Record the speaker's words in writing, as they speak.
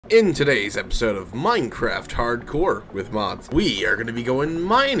In today's episode of Minecraft Hardcore with Mods, we are going to be going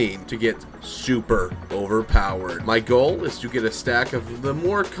mining to get super overpowered. My goal is to get a stack of the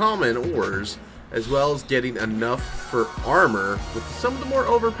more common ores, as well as getting enough for armor with some of the more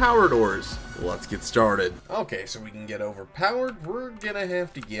overpowered ores. Let's get started. Okay, so we can get overpowered, we're going to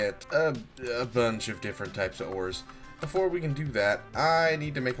have to get a bunch of different types of ores. Before we can do that, I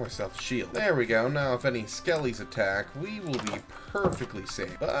need to make myself a shield. There we go. Now, if any skellies attack, we will be perfectly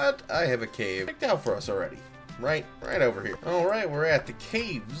safe. But I have a cave picked out for us already. Right over here. Alright, we're at the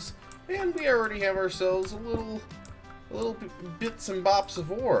caves, and we already have ourselves a little bits and bops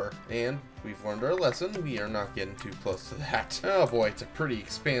of ore. And we've learned our lesson. We are not getting too close to that. Oh boy, it's a pretty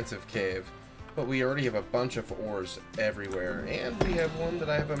expansive cave. But we already have a bunch of ores everywhere, and we have one that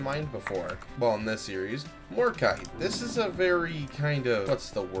I haven't mined before. Well, in this series, Morkite. This is a very kind of,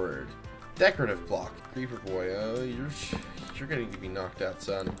 what's the word? Decorative block. Creeper boy, you're going to be knocked out,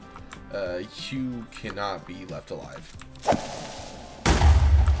 son. You cannot be left alive.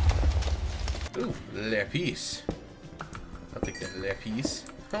 Ooh, lapis. I'll take that lapis.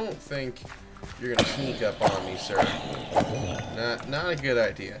 I don't think you're gonna sneak up on me, sir. Not a good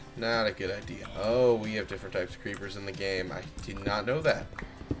idea. Not a good idea. Oh, we have different types of creepers in the game. I did not know that.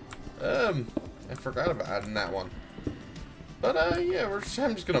 I forgot about adding that one. But yeah,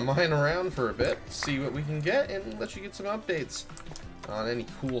 I'm just gonna mine around for a bit, see what we can get, and let you get some updates on any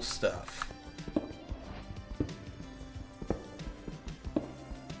cool stuff.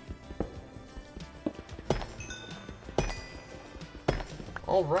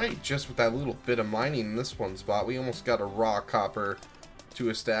 Alright, just with that little bit of mining in this one spot, we almost got a raw copper to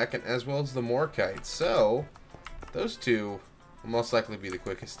a stack, and as well as the Morkite. So, those two will most likely be the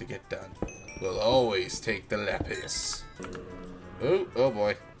quickest to get done. We'll always take the lapis. Oh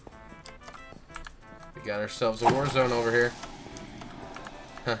boy. We got ourselves a war zone over here.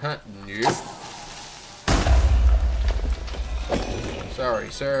 Haha, nope. Sorry,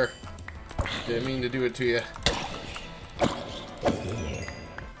 sir. Didn't mean to do it to you.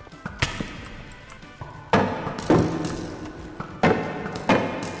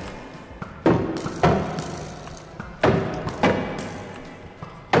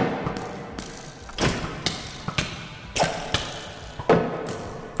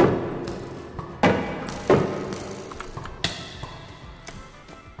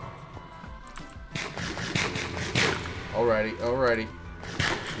 Alrighty.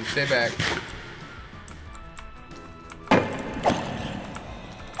 You stay back.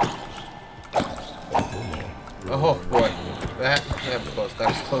 Oh boy. That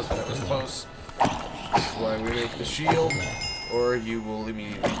was close. This is why we make the shield, or you will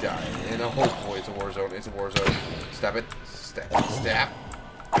immediately die. And oh boy, it's a war zone. It's a war zone. Stop it. Stab.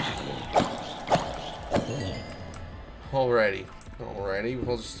 Alrighty.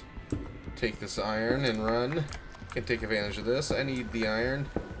 We'll just take this iron and run. Can take advantage of this. I need the iron,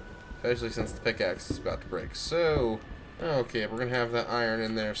 especially since the pickaxe is about to break. So, okay, we're gonna have that iron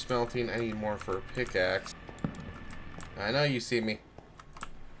in there smelting. I need more for a pickaxe. I know you see me.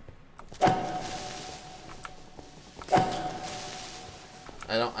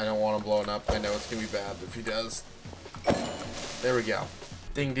 I don't want him blowing up. I know it's gonna be bad if he does. There we go.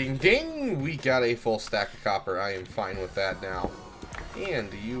 Ding ding ding! We got a full stack of copper. I am fine with that now.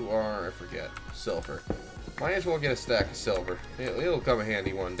 And you are, I forget, silver. Might as well get a stack of silver. It'll come in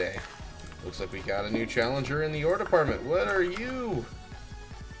handy one day. Looks like we got a new challenger in the ore department. What are you?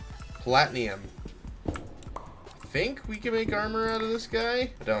 Platinum. Think we can make armor out of this guy?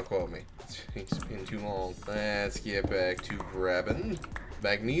 Don't quote me. It's been too long. Let's get back to grabbing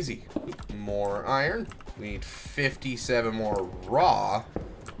magnesium. More iron. We need 57 more raw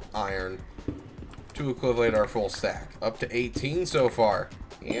iron to equivalent our full stack. Up to 18 so far.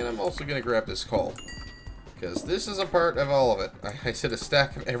 And I'm also going to grab this coal, because this is a part of all of it. I said a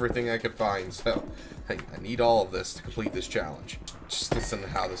stack of everything I could find, so I need all of this to complete this challenge. Just listen to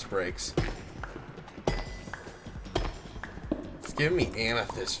how this breaks. It's giving me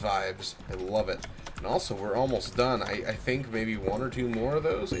amethyst vibes. I love it. And also, we're almost done. I think maybe one or two more of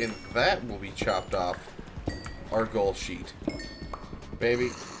those, and that will be chopped off our goal sheet. Baby.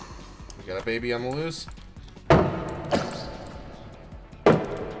 We got a baby on the loose.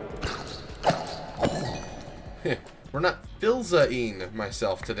 We're not Filza-ing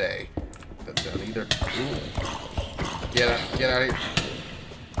myself today. That's down either. Ooh. Get out of here.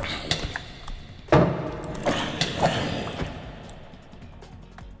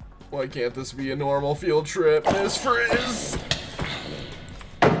 Why can't this be a normal field trip, Miss Frizz?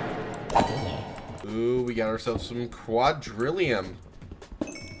 Ooh, we got ourselves some quadrillium.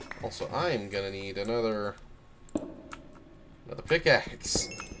 Also, I'm gonna need another pickaxe.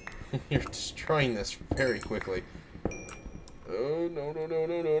 You're destroying this very quickly. Oh, no, no, no,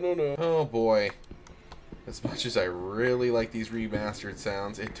 no, no, no, no. Oh, boy. As much as I really like these remastered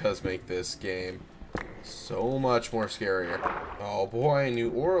sounds, it does make this game so much more scarier. Oh, boy, new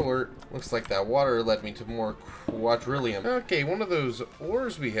ore alert. Looks like that water led me to more quadrillium. Okay, one of those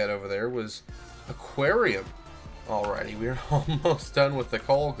ores we had over there was aquarium. Alrighty, we're almost done with the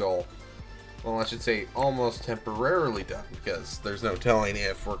coal goal. Well, I should say almost temporarily done, because there's no telling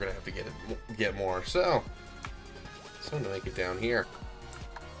if we're gonna have to get more. So I'm gonna make it down here.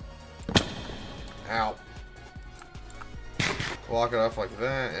 Ow. Block it off like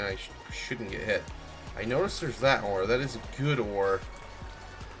that, and I shouldn't get hit. I noticed there's that ore. That is a good ore.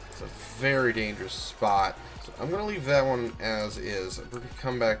 It's a very dangerous spot. So I'm gonna leave that one as is. We're gonna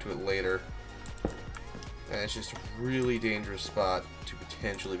come back to it later. And it's just a really dangerous spot to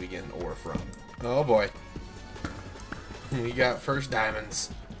potentially be getting ore from. Oh boy. We got first diamonds.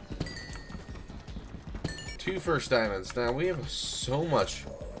 2 first diamonds. Now we have so much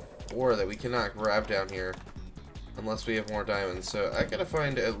ore that we cannot grab down here unless we have more diamonds. So I gotta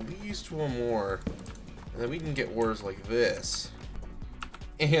find at least one more, and then we can get ores like this.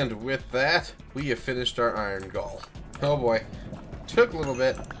 And with that, we have finished our iron gall. Oh boy. Took a little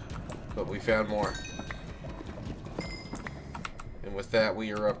bit, but we found more. And with that,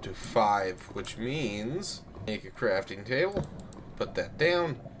 we are up to 5, which means make a crafting table, put that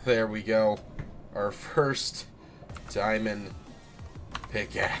down. There we go. Our first diamond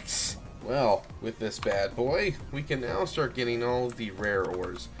pickaxe. Well, with this bad boy, we can now start getting all of the rare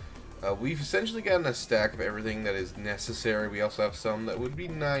ores. We've essentially gotten a stack of everything that is necessary. We also have some that would be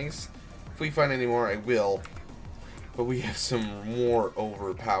nice. If we find any more, I will. But we have some more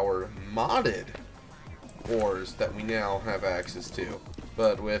overpowered modded ores that we now have access to.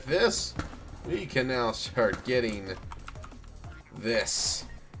 But with this, we can now start getting this.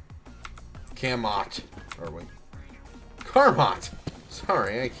 Camot. Or wait. Carmot!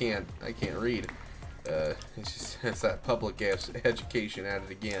 Sorry, I can't read. It's that public education at it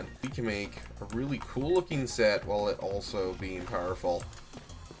again. We can make a really cool looking set while it also being powerful.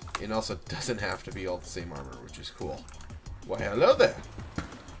 It also doesn't have to be all the same armor, which is cool. Why, hello there!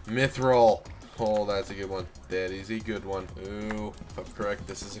 Mithril. Oh, that's a good one. That is a good one. Ooh, if I'm correct,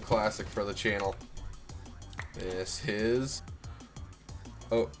 this is a classic for the channel. This is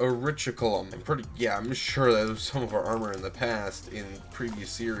Auriculum. I'm sure that was some of our armor in the past in previous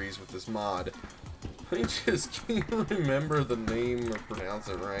series with this mod. I just can't remember the name or pronounce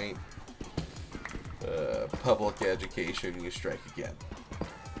it right. Public education, you strike again.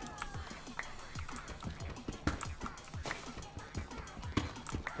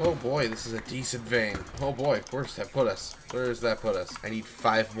 Oh boy, this is a decent vein. Oh boy, where's that put us? Where does that put us? I need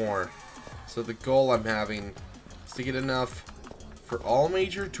 5 more. So the goal I'm having is to get enough for all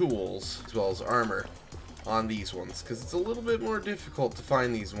major tools, as well as armor, on these ones. Because it's a little bit more difficult to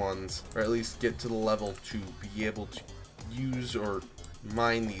find these ones, or at least get to the level to be able to use or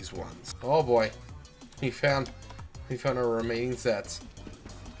mine these ones. Oh boy, we found our remaining sets.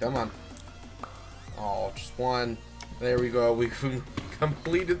 Come on. Oh, just one. There we go. We've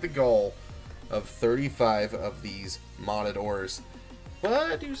completed the goal of 35 of these modded ores. But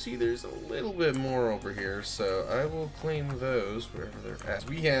I do see there's a little bit more over here, so I will claim those wherever they're at.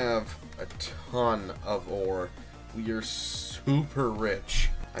 We have a ton of ore. We are super rich.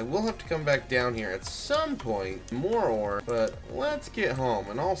 I will have to come back down here at some point, more ore, but let's get home.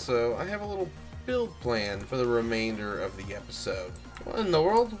 And also, I have a little build plan for the remainder of the episode. What in the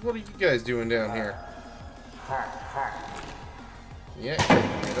world? What are you guys doing down here? Yeah,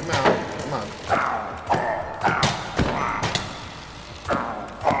 get them out. Come on.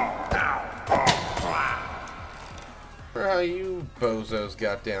 For how you bozos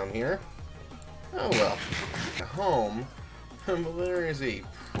got down here. Oh well. Home. But there is a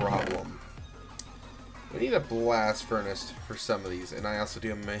problem. We need a blast furnace for some of these, and I also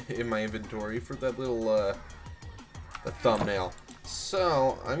do in my inventory for that little the thumbnail.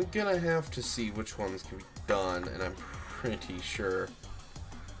 So I'm gonna have to see which ones can be done, and I'm pretty sure.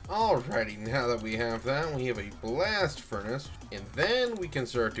 Alrighty, now that we have that, we have a blast furnace, and then we can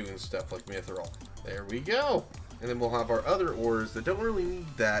start doing stuff like mithril. There we go. And then we'll have our other ores that don't really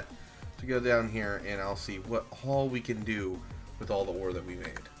need that to go down here, and I'll see what all we can do with all the ore that we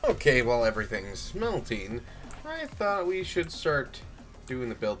made. Okay, while everything's smelting, I thought we should start doing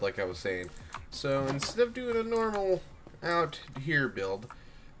the build like I was saying. So instead of doing a normal out here build,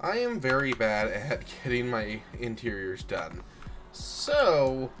 I am very bad at getting my interiors done.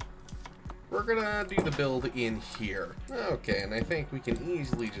 So we're gonna do the build in here. Okay, and I think we can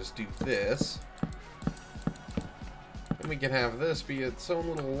easily just do this. And we can have this be its own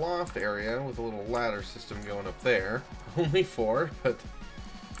little loft area with a little ladder system going up there. Only 4, but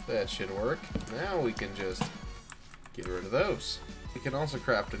that should work. Now we can just get rid of those. We can also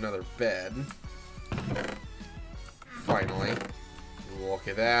craft another bed. Finally. Look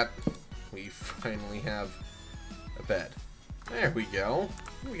at that. We finally have a bed. There we go.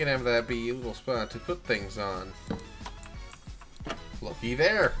 We can have that be a little spot to put things on. Looky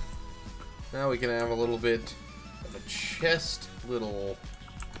there. Now we can have a little bit of a chest little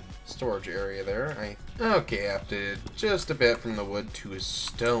storage area there. Okay, I updated just a bit from the wood to a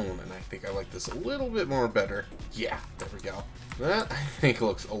stone, and I think I like this a little bit more better. Yeah, there we go. That, I think,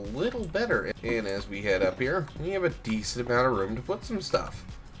 looks a little better. And as we head up here, we have a decent amount of room to put some stuff.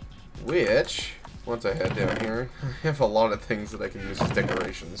 Which, once I head down here, I have a lot of things that I can use as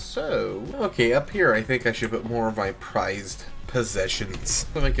decorations. So, okay, up here I think I should put more of my prized possessions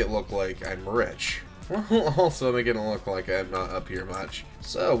to make it look like I'm rich. Well, also make it look like I'm not up here much.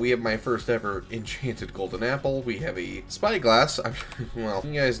 So, we have my first ever enchanted golden apple. We have a spyglass. Well,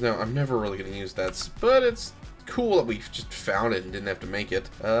 you guys know I'm never really going to use that, but it's cool that we just found it and didn't have to make it.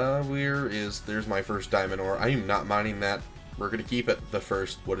 There's my first diamond ore. I am not mining that. We're going to keep it the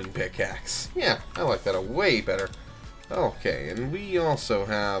first wooden pickaxe. Yeah, I like that way better. Okay, and we also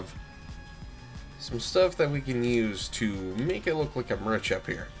have some stuff that we can use to make it look like I'm rich up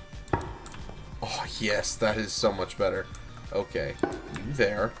here. Oh, yes, that is so much better. Okay, you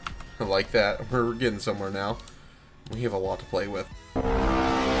there. I like that. We're getting somewhere now. We have a lot to play with.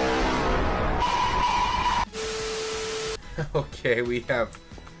 Okay, we have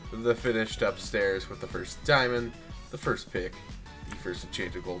the finished upstairs with the first diamond, the first pick, the first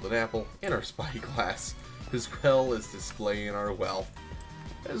enchanted golden apple, and our spyglass, as well as displaying our wealth,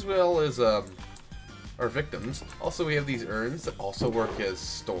 as well as our victims. Also, we have these urns that also work as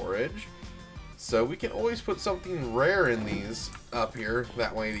storage. So we can always put something rare in these up here.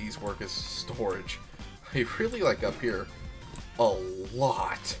 That way these work as storage. I really like up here a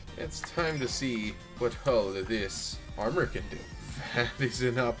lot. It's time to see what this armor can do. That is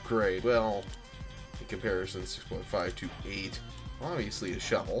an upgrade. Well, in comparison, 6.5 to 8. Obviously a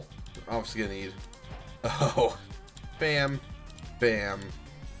shovel. We're obviously gonna need, bam, bam,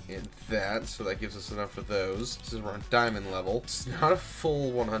 and that. So that gives us enough of those. This is around diamond level. It's not a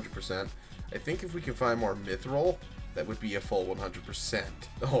full 100%. I think if we can find more mithril, that would be a full 100%.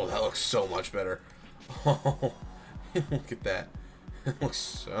 Oh, that looks so much better. Oh, look at that. It looks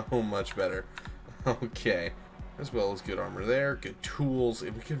so much better. Okay. As well as good armor there, good tools,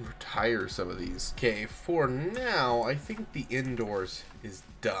 and we can retire some of these. Okay, for now, I think the indoors is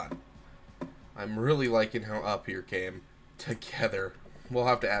done. I'm really liking how up here came together. We'll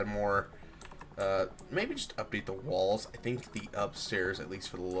have to add more. Maybe just update the walls. I think the upstairs, at least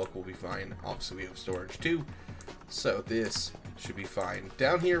for the look, will be fine. Obviously, we have storage too, so this should be fine.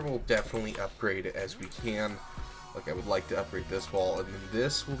 Down here, we'll definitely upgrade it as we can. Like, I would like to upgrade this wall, and then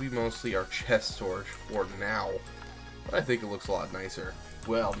this will be mostly our chest storage for now. But I think it looks a lot nicer.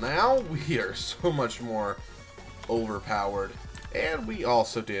 Well, now we are so much more overpowered, and we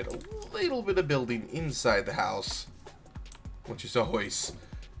also did a little bit of building inside the house, which is always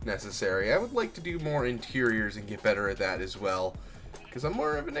necessary. I would like to do more interiors and get better at that as well, because I'm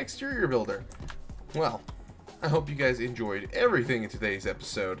more of an exterior builder. Well, I hope you guys enjoyed everything in today's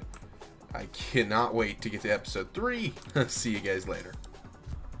episode. I cannot wait to get to episode 3. See you guys later.